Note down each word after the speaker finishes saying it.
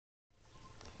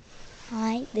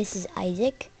Hi, this is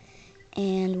Isaac,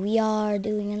 and we are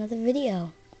doing another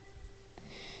video.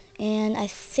 And I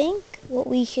think what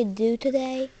we should do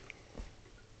today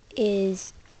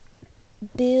is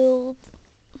build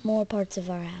more parts of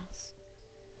our house,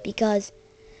 because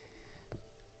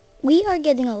we are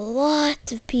getting a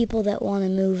lot of people that want to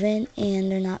move in, and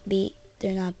they're not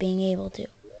being able to.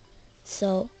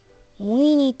 So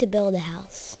we need to build a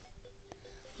house.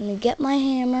 I'm gonna get my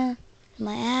hammer,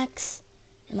 my axe,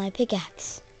 and my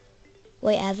pickaxe.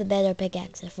 Wait, I have a better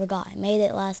pickaxe. I forgot. I made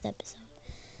it last episode.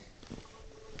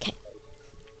 Okay.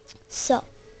 So,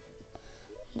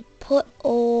 I'm gonna put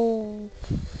all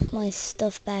my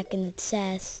stuff back in the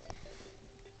chest.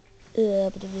 Blah,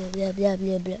 blah, blah, blah,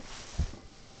 blah, blah.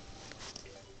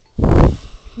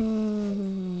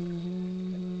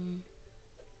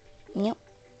 Yep.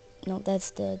 No,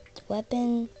 that's the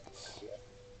weapon.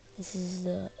 This is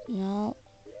the... No.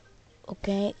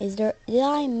 Okay, did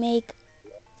I make...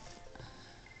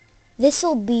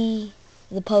 This'll be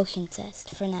the potion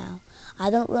chest for now. I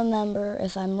don't remember.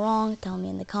 If I'm wrong, tell me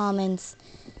in the comments.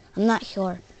 I'm not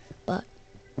sure, but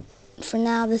for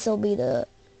now this'll be the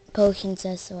potion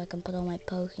chest so I can put all my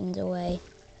potions away.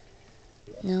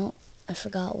 No, I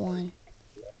forgot one.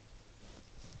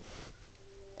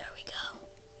 There we go.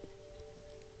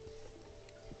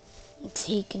 I'm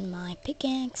taking my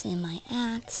pickaxe and my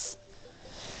axe.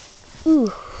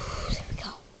 Ooh, there we go.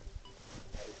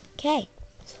 Okay,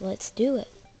 so let's do it.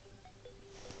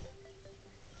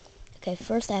 Okay,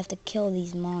 first I have to kill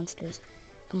these monsters.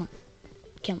 Come on.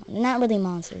 Come on. They're not really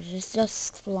monsters. It's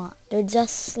just slime. They're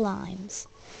just slimes.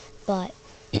 But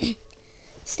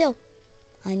still,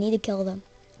 I need to kill them,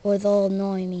 or they'll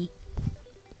annoy me.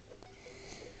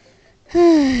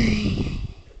 There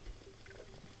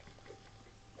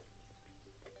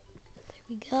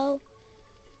we go.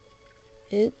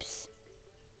 Oops.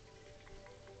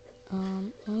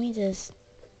 Let me just...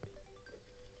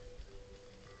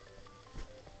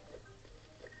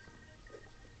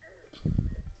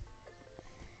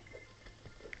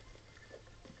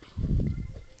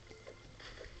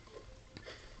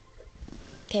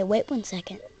 Okay, wait 1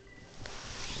 second.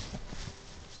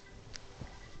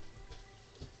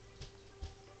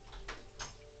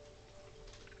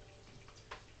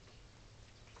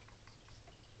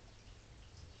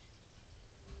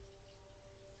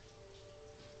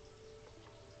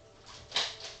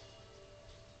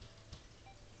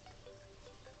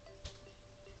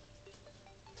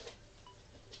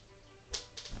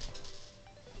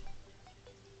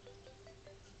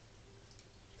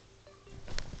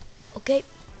 Okay,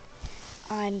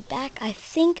 I'm back. I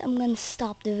think I'm gonna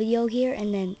stop the video here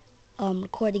and then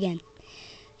record again.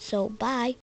 So, bye.